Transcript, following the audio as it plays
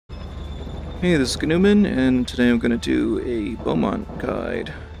Hey, this is Gnuman, and today I'm going to do a Beaumont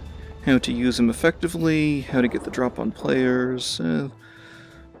guide. How to use him effectively, how to get the drop on players,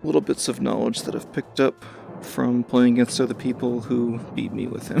 little bits of knowledge that I've picked up from playing against other people who beat me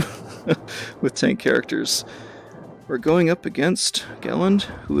with him, with tank characters. We're going up against Galland,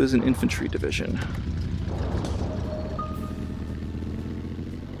 who is an infantry division.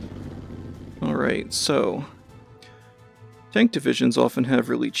 Alright, so tank divisions often have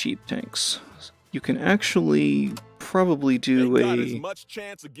really cheap tanks. You can actually probably do they got as much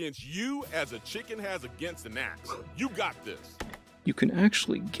chance against you as a chicken has against an axe. You got this. You can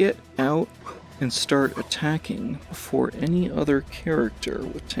actually get out and start attacking before any other character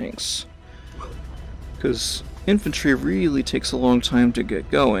with tanks. Because infantry really takes a long time to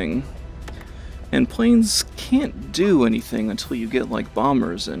get going, and planes can't do anything until you get like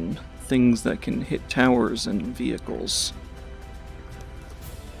bombers and things that can hit towers and vehicles.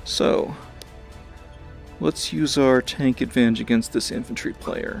 So, let's use our tank advantage against this infantry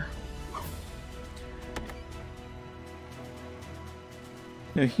player.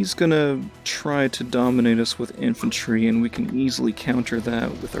 Now he's gonna try to dominate us with infantry, and we can easily counter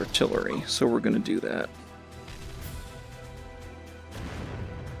that with artillery, so we're gonna do that.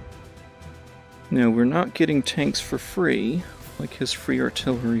 Now we're not getting tanks for free, like his free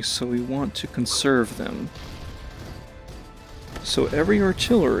artillery, so we want to conserve them. So every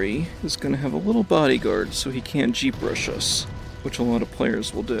artillery is going to have a little bodyguard so he can't jeep rush us, which a lot of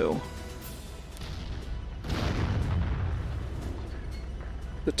players will do.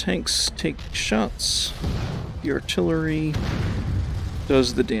 The tanks take shots, the artillery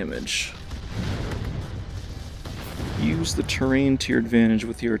does the damage. Use the terrain to your advantage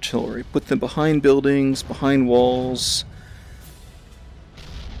with the artillery. Put them behind buildings, behind walls,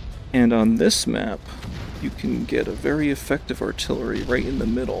 and on this map you can get a very effective artillery right in the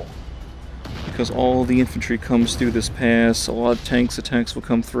middle. Because all the infantry comes through this pass, a lot of tanks attacks will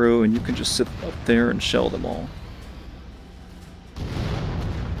come through, and you can just sit up there and shell them all.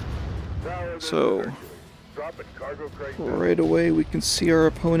 So, right away we can see our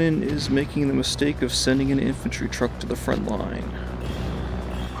opponent is making the mistake of sending an infantry truck to the front line.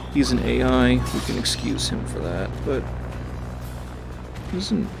 He's an AI, we can excuse him for that, but he's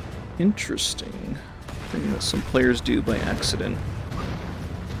an interesting thing that some players do by accident.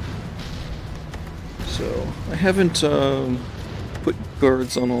 So, I haven't put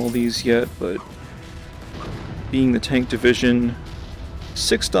guards on all these yet, but being the tank division,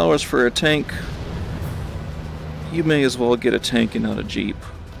 $6 for a tank, you may as well get a tank and not a jeep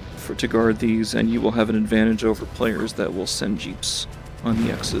to guard these, and you will have an advantage over players that will send jeeps on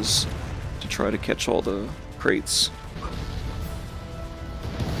the X's to try to catch all the crates.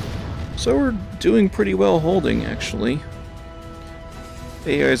 So we're doing pretty well holding, actually.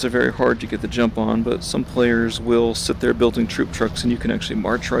 AIs are very hard to get the jump on, but some players will sit there building troop trucks and you can actually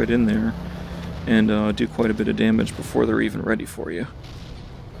march right in there and do quite a bit of damage before they're even ready for you.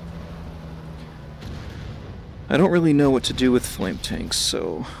 I don't really know what to do with flame tanks,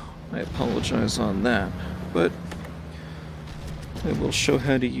 so I apologize on that, but I will show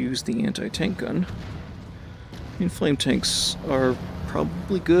how to use the anti-tank gun. I mean, flame tanks are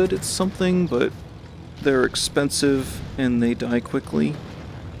probably good at something, but they're expensive and they die quickly.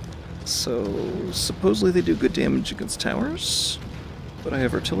 So, supposedly they do good damage against towers, but I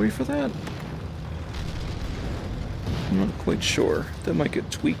have artillery for that? I'm not quite sure. That might get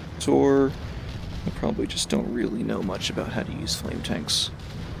tweaked, or I probably just don't really know much about how to use flame tanks.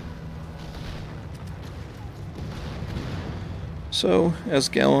 So, as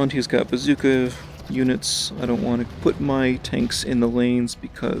Galland, he's got bazooka units. I don't want to put my tanks in the lanes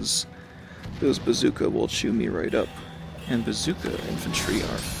because those bazooka will chew me right up. And bazooka infantry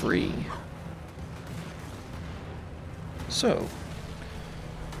are free. So,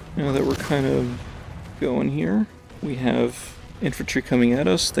 now that we're kind of going here, we have infantry coming at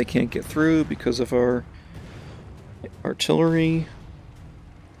us. They can't get through because of our artillery.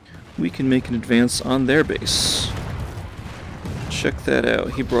 We can make an advance on their base. Check that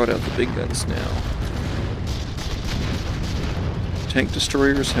out. He brought out the big guns now. Tank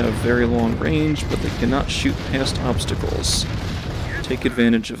destroyers have very long range, but they cannot shoot past obstacles. Take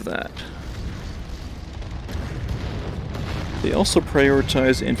advantage of that. They also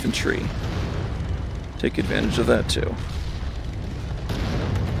prioritize infantry. Take advantage of that too.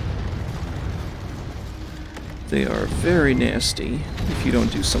 They are very nasty if you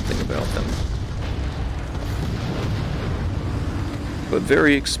don't do something about them. But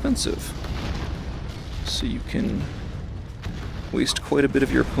very expensive. So you can waste quite a bit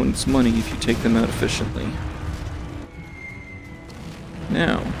of your opponent's money if you take them out efficiently.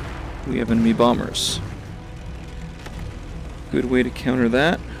 Now, we have enemy bombers. Good way to counter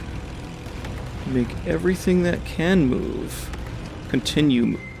that. Make everything that can move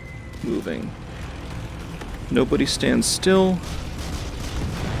continue moving. Nobody stands still.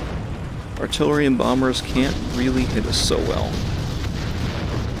 Artillery and bombers can't really hit us so well.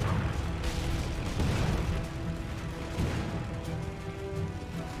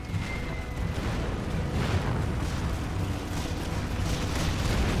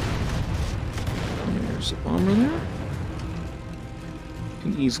 There's a bomber there.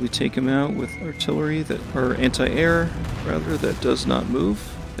 Can easily take him out with artillery that, or anti-air rather, that does not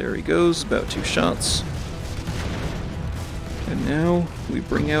move. There he goes, about 2 shots. And now we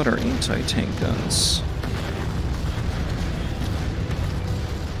bring out our anti-tank guns.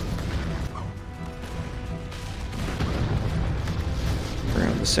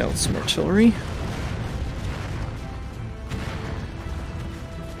 Around this out some artillery.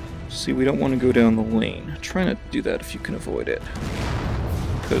 See, we don't want to go down the lane. Try not to do that if you can avoid it.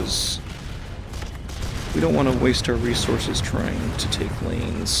 Because we don't want to waste our resources trying to take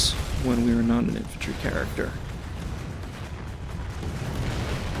lanes when we are not an infantry character.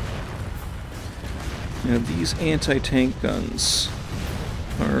 Now these anti-tank guns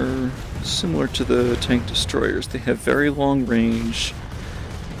are similar to the tank destroyers. They have very long range.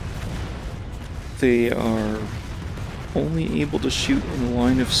 They are only able to shoot in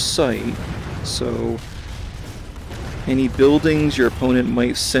line of sight, so any buildings your opponent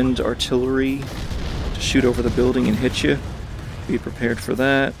might send artillery to shoot over the building and hit you. Be prepared for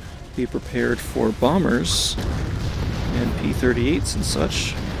that. Be prepared for bombers and P-38s and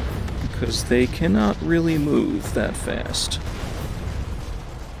such, because they cannot really move that fast.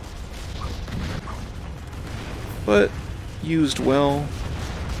 But used well,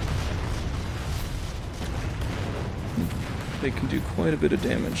 they can do quite a bit of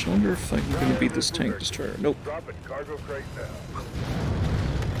damage. I wonder if I'm going to beat this tank destroyer. Nope.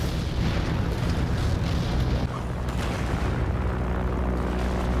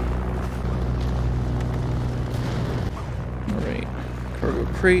 Alright. Cargo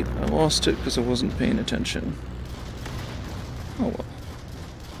crate. I lost it because I wasn't paying attention. Oh well.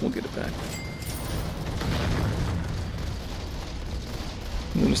 We'll get it back.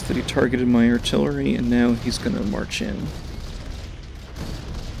 Notice that he targeted my artillery and now he's going to march in.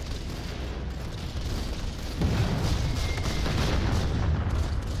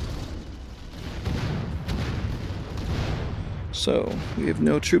 So, we have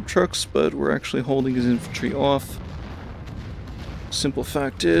no troop trucks, but we're actually holding his infantry off. Simple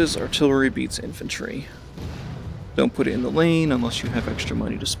fact is, artillery beats infantry. Don't put it in the lane unless you have extra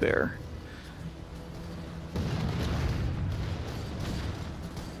money to spare.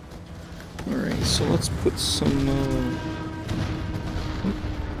 Alright, so let's put some...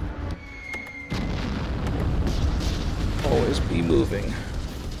 always be moving.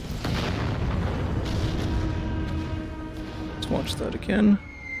 Watch that again.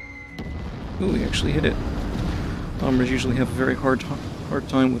 Ooh, we actually hit it. Bombers usually have a very hard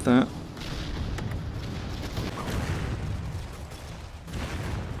time with that.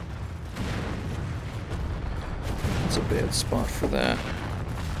 That's a bad spot for that.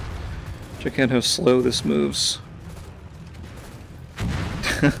 Check out how slow this moves.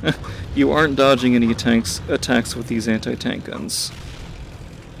 You aren't dodging any attacks with these anti-tank guns.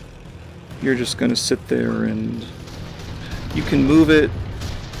 You're just gonna sit there and... you can move it,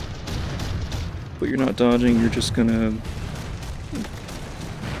 but you're not dodging, you're just gonna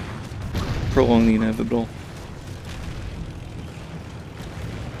prolong the inevitable.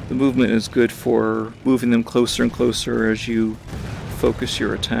 The movement is good for moving them closer and closer as you focus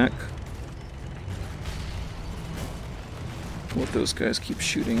your attack. Let those guys keep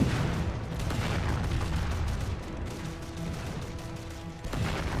shooting.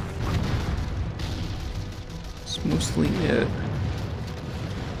 That's mostly it.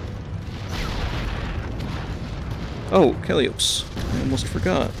 Oh, calliopes. I almost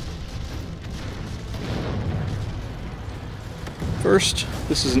forgot. First,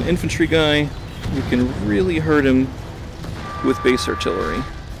 this is an infantry guy. You can really hurt him with base artillery.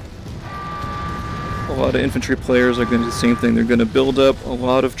 A lot of infantry players are going to do the same thing. They're going to build up a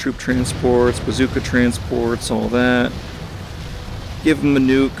lot of troop transports, bazooka transports, all that. Give them a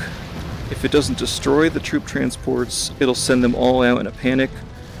nuke. If it doesn't destroy the troop transports, it'll send them all out in a panic,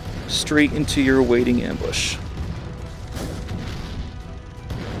 straight into your waiting ambush.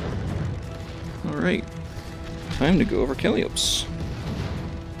 Alright, time to go over calliopes.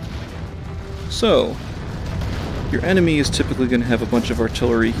 So, your enemy is typically going to have a bunch of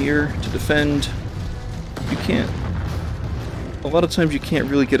artillery here to defend. You can't a lot of times you can't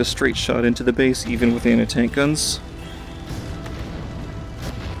really get a straight shot into the base, even with anti-tank guns.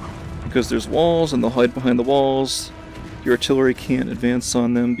 Because there's walls, and they'll hide behind the walls. Your artillery can't advance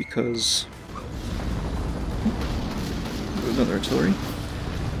on them because... There's another artillery.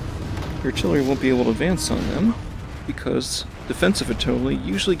 Your artillery won't be able to advance on them because defensive artillery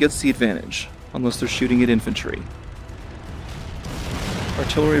usually gets the advantage, unless they're shooting at infantry.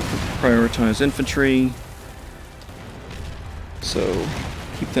 Artillery prioritize infantry, so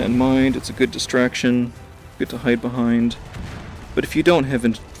keep that in mind. It's a good distraction, good to hide behind. But if you don't have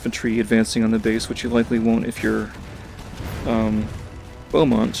infantry advancing on the base, which you likely won't if you're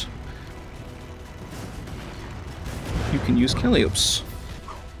Beaumont, you can use calliopes.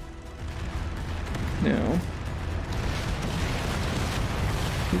 Now,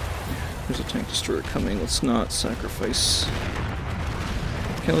 there's a tank destroyer coming. Let's not sacrifice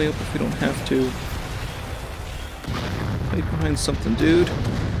Calliope if we don't have to. Hide behind something, dude.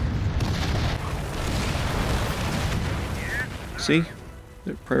 See?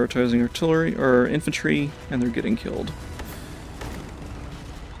 They're prioritizing artillery or infantry, and they're getting killed.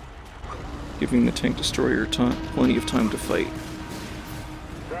 Giving the tank destroyer plenty of time to fight.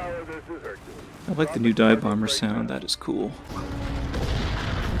 I like the new dive bomber sound. That is cool.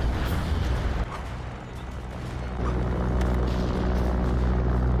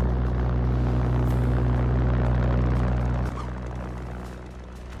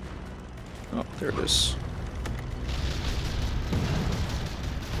 Oh, there it is.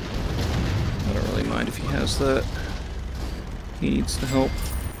 I don't really mind if he has that. He needs the help.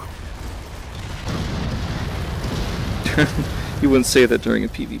 You wouldn't say that during a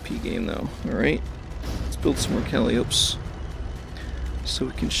PvP game, though. Alright, let's build some more calliopes so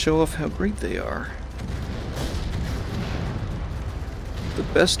we can show off how great they are. The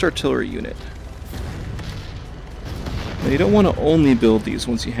best artillery unit. Now, you don't want to only build these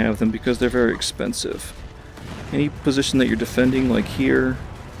once you have them because they're very expensive. Any position that you're defending, like here,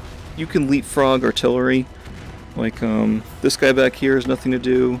 you can leapfrog artillery. Like, this guy back here has nothing to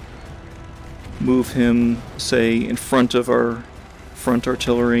do. Move him, say, in front of our front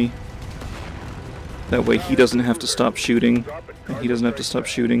artillery. That way he doesn't have to stop shooting, and he doesn't have to stop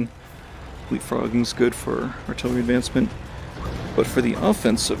shooting. Leapfrogging's good for artillery advancement. But for the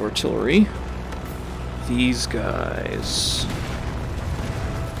offensive artillery, these guys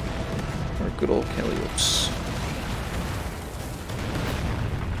are good old calliopes.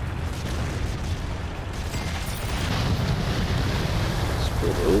 Let's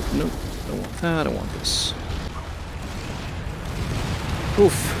build over. Nope. I don't want that, I want this.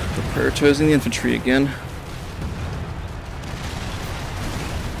 Oof, they're prioritizing the infantry again.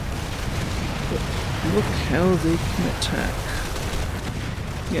 But look how they can attack.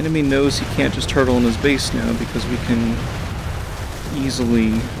 The enemy knows he can't just turtle in his base now because we can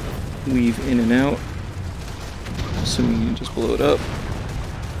easily weave in and out. Assuming you just blow it up.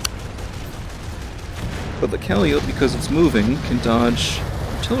 But the Calliope, because it's moving, can dodge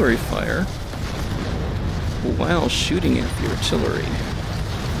artillery fire while shooting at the artillery.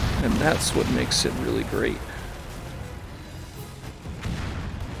 And that's what makes it really great.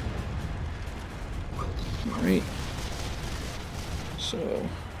 Alright. So,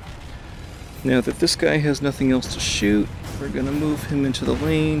 now that this guy has nothing else to shoot, we're going to move him into the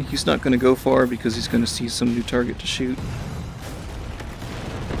lane. He's not going to go far because he's going to see some new target to shoot.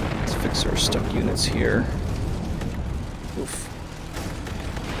 Let's fix our stuck units here. Oof.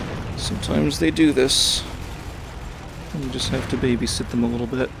 Sometimes they do this. And you just have to babysit them a little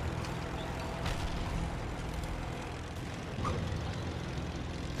bit.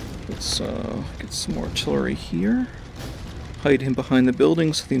 Let's get some more artillery here. Hide him behind the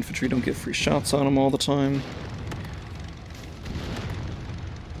building so the infantry don't get free shots on him all the time.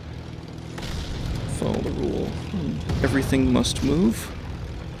 Follow the rule. Everything must move.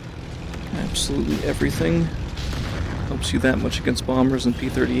 Absolutely everything. Helps you that much against bombers and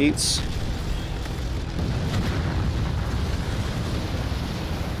P-38s.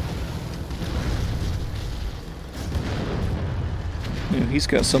 You know, he's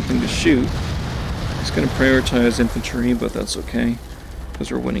got something to shoot. He's going to prioritize infantry, but that's okay,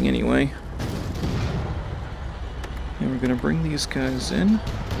 because we're winning anyway. And we're going to bring these guys in,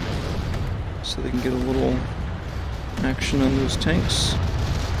 so they can get a little action on those tanks.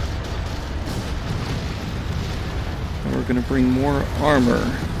 And we're going to bring more armor,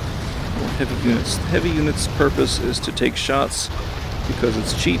 more heavy units. The heavy units' purpose is to take shots, because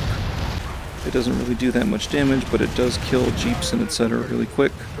it's cheap. It doesn't really do that much damage, but it does kill jeeps and etc. really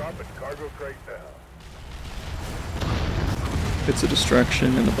quick. It's a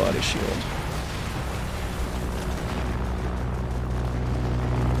distraction and a body shield.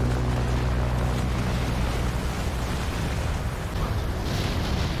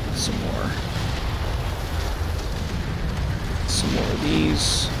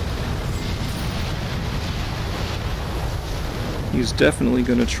 he's definitely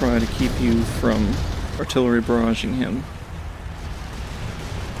going to try to keep you from artillery barraging him.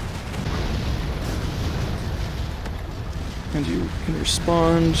 And you can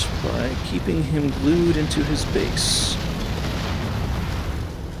respond by keeping him glued into his base.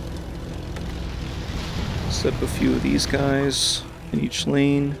 Set up a few of these guys in each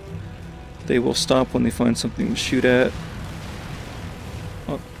lane. They will stop when they find something to shoot at.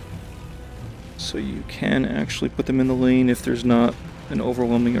 Oh. So you can actually put them in the lane if there's not an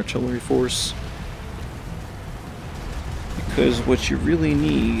overwhelming artillery force. Because what you really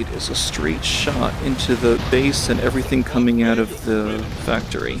need is a straight shot into the base and everything coming out of the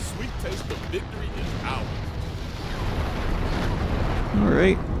factory.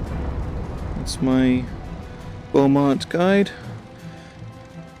 Alright. That's my Beaumont guide.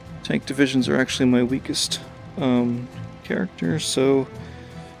 Tank divisions are actually my weakest character, so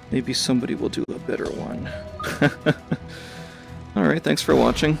maybe somebody will do a better one. Alright, thanks for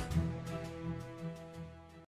watching.